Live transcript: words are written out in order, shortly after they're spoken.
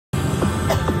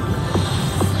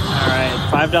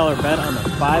$5 bet on the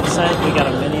 5 cent. We got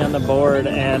a mini on the board,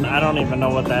 and I don't even know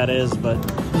what that is, but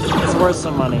it's worth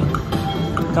some money.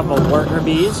 A couple worker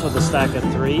bees with a stack of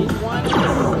 3.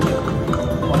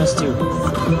 One is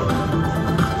 2.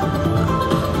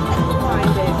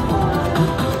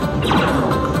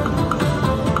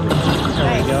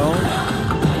 There we go.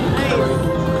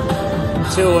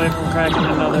 2 away from cracking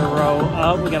another row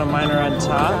up. We got a minor on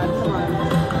top.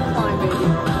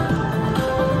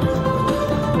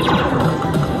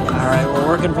 Alright, we're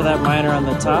working for that minor on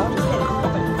the top.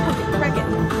 Crack it.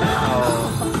 Oh.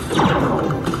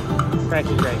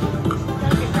 Cracky. Crack it.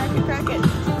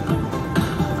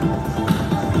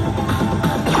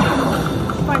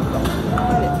 Fine.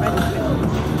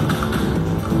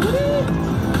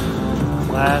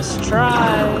 Last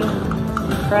try.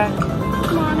 Crack.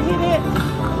 Come on, hit it.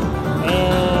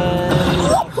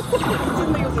 And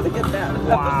Didn't think I was gonna hit that.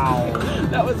 wow.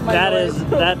 That was my noise.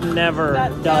 That never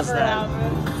does never that.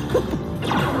 happens.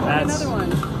 That's Another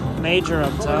one. major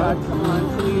up Oh top. God, come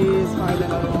on, please find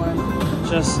another one.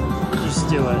 Just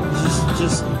do it.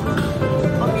 Just.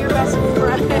 I'm your best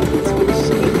friend.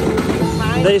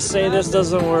 They say this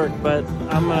doesn't work, but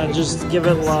I'm gonna just give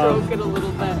it love, Stroke it a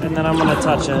little bit. and then I'm gonna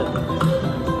touch it.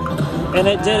 And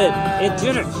it did it. It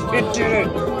did it. It did it.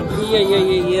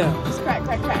 Yeah. Just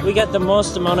crack. We got the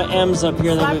most amount of M's up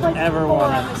here that Slap we've like ever 4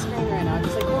 wanted. on the screen right now.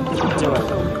 Just like boom. Do it.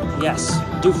 Yes.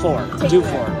 Do 4. Take Do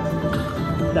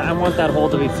that. 4. I want that hole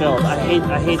to be filled. I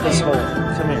hate this hole.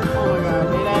 Come here. Oh my God,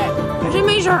 hit it. There's a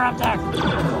measure up there.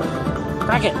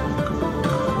 Crack it. Oh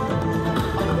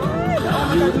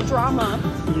my God, the drama.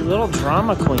 You little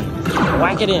drama queen.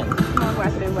 Whack it in. Come on,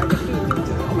 whack it in. Do.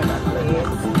 Oh my God, please.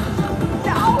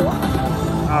 No.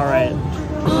 All right.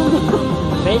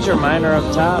 Major minor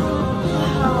up top. Oh.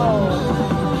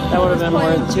 That would have been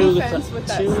worth Defense with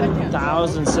that second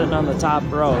 2,000 sitting on the top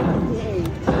row. Yay.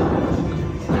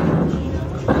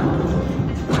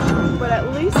 But at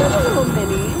least it's a little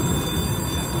mini.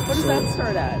 What does that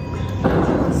start at?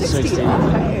 60.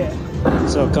 Okay.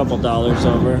 So a couple dollars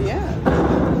over. Yeah.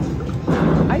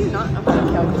 I do not know how to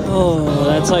calculate. Oh,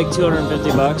 that's like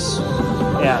 250 bucks.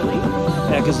 Yeah. Really?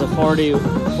 Yeah, because the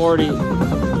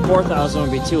 4,000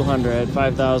 would be 200.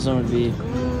 5,000 would be.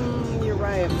 You're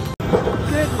right.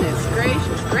 Goodness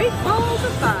gracious. Great balls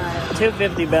of 5.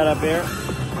 250 bet up here.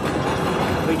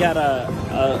 We got a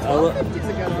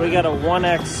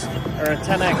 1x or a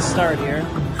 10x start here.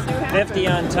 50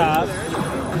 on top.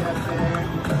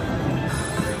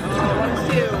 Oh,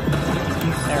 1, 2.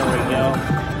 There we go.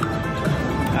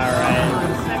 All right.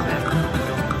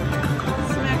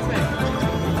 Smack.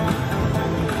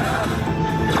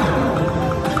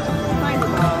 Find the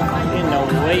ball. Ain't no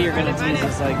way you're gonna tease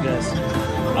us like this.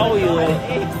 Oh,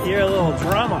 you're a little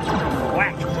drama.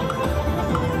 Whack.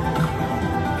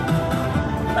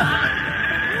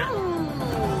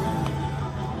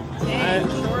 Dang,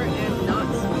 short and not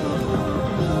smooth.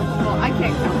 Well, I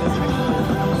can't count this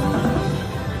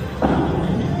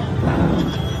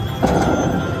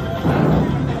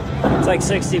actually. It's like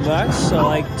 60 bucks, so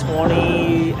like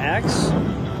 20x.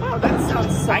 Wow, that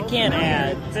sounds so I can't good.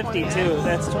 add 52. 20x.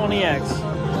 That's 20x.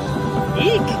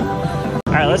 Eek.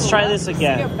 All right, let's try this See a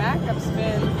again. backup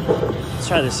spin. Let's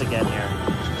try this again here.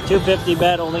 250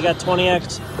 bet, only got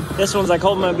 20x. This one's like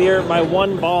holding my beer. My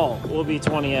 1 ball will be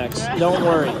 20x. Don't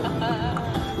worry.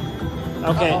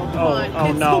 Okay.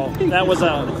 Oh no. That was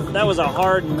a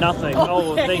hard nothing.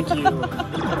 Oh, thank you.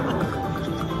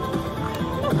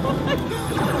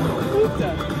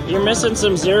 You're missing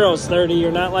some zeros, 30.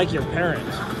 You're not like your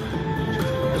parents.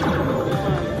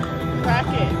 Crack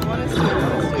it. 1 is 2.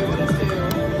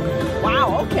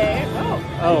 Wow, okay.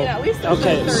 Oh, I mean, at least there's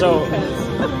okay, no 30 so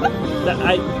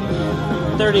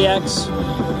 30x.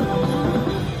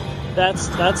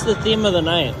 That's the theme of the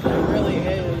night. It really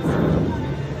is.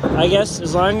 I guess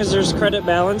as long as there's credit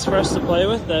balance for us to play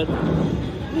with, that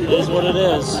is what it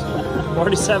is.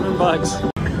 47 bucks.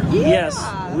 Yeah. Yes,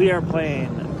 we are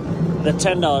playing the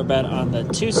 $10 bet on the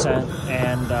 2 cent,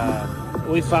 and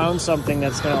we found something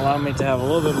that's going to allow me to have a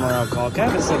little bit more alcohol. Can I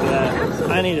have a sip of that?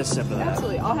 Absolutely. I need a sip of that.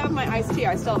 Absolutely. I'll have my iced tea.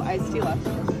 I still have iced tea left.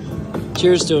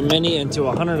 Cheers to a mini and to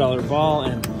a $100 ball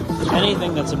and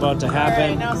anything that's about to happen. All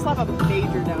right, now slap a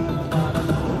major down at the bottom.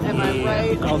 Am I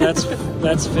right? Oh, that's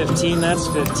 15. That's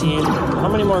 15. How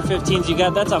many more 15s you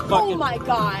got? That's a fucking... Oh my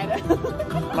God.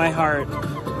 My heart.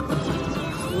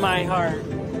 My heart.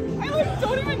 I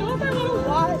don't even know if I want to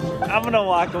watch. I'm gonna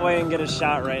walk away and get a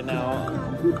shot right now.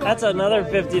 That's another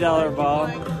 $50 ball.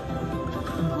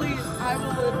 Please, I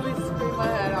will literally scream my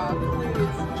head off.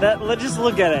 Please. Just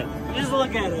look at it. Just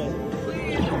look at it.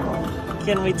 Please.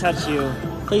 Can we touch you?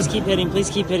 Please keep hitting. Please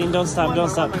keep hitting. Don't stop. Don't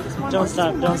stop. Don't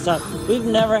stop. Don't stop. We've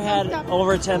never had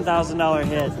over $10,000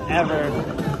 hit ever.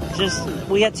 Just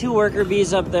we got 2 worker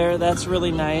bees up there. That's really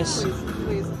nice.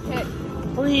 Please hit.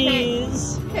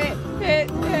 Please. Hit.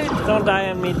 Don't die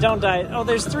on me. Don't die. Oh,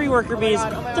 there's 3 worker bees.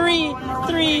 God, oh my 3. God,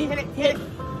 3. Hit.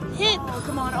 Hit. Oh,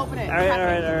 come on, open it. All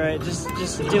right. Just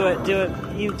do it.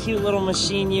 You cute little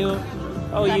machine, you.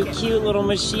 Oh, you cute little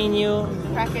machine, you.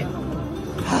 Crack it.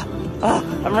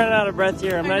 I'm running out of breath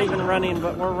here. I'm not even running,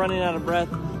 but we're running out of breath.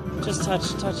 Just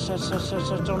touch.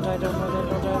 Don't die.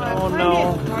 Oh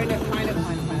no. Find it.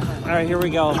 All right, here we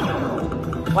go.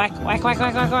 Whack.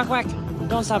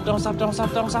 Don't stop. Ah,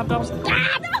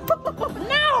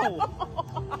 no!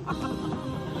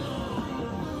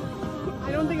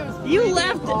 I don't think I'm supposed You to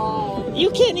left it. You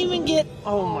can't even get.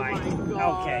 Oh my.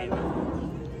 God. Okay.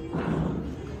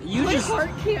 You My just.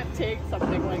 heart can't take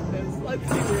something like this. Let's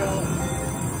be real.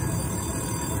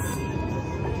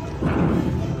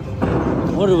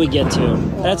 What do we get to?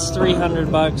 That's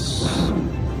 $300.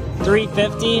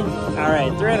 $350. All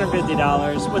right,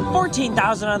 $350 with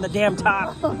 $14,000 on the damn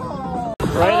top.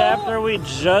 Right after we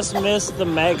just missed the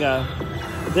mega,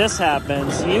 this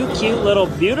happens. You cute little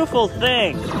beautiful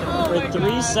thing. For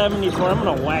 $374, I'm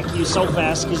gonna whack you so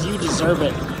fast because you deserve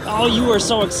it. Oh, you are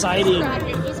so exciting.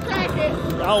 Just crack it.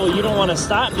 Oh, you don't want to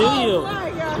stop, do you?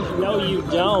 My God. No, you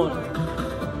don't.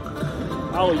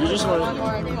 Oh, you just want One to.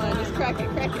 more. Come on, just crack it.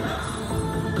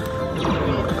 3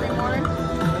 more.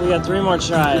 We got 3 more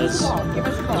tries. Give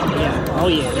us a ball. Yeah. Oh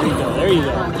yeah. There you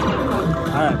go. All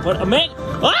right. Put a make.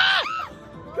 Ah!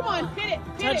 Come on, hit it.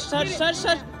 Touch.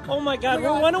 Oh my God.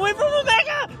 We're 1 away from a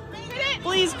mega. Hit it.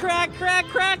 Please crack.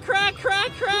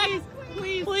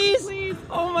 Please.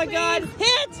 Oh my God.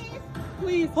 Hit.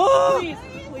 Please. Oh.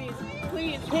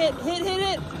 Please. Hit.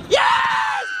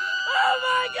 Yes! Oh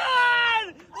my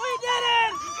God! We did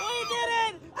it!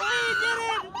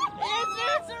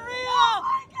 It's real!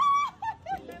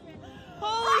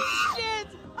 Holy shit!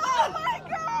 Oh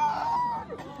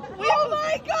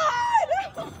my God!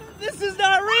 This is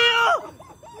not real!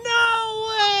 No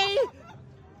way!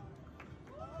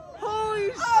 Holy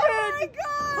shit! Oh my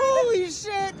God! Holy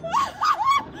shit!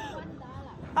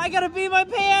 I gotta pee my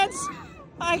pants!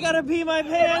 I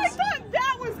thought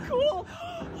that was cool.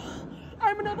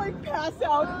 I'm gonna like pass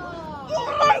out.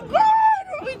 Oh my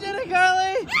God! We did it,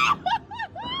 Carly!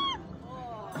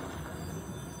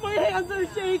 My hands are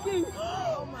shaking.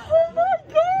 Oh my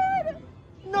God!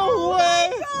 No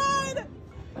way!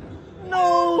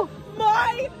 Oh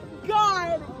my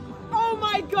God! Oh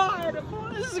my God!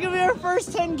 This is gonna be our first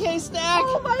 10K stack!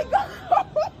 Oh my God!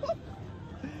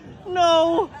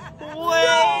 No way! No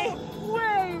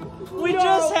way! We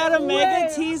just had a mega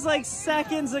tease like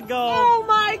seconds ago. Oh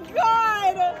my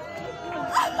God!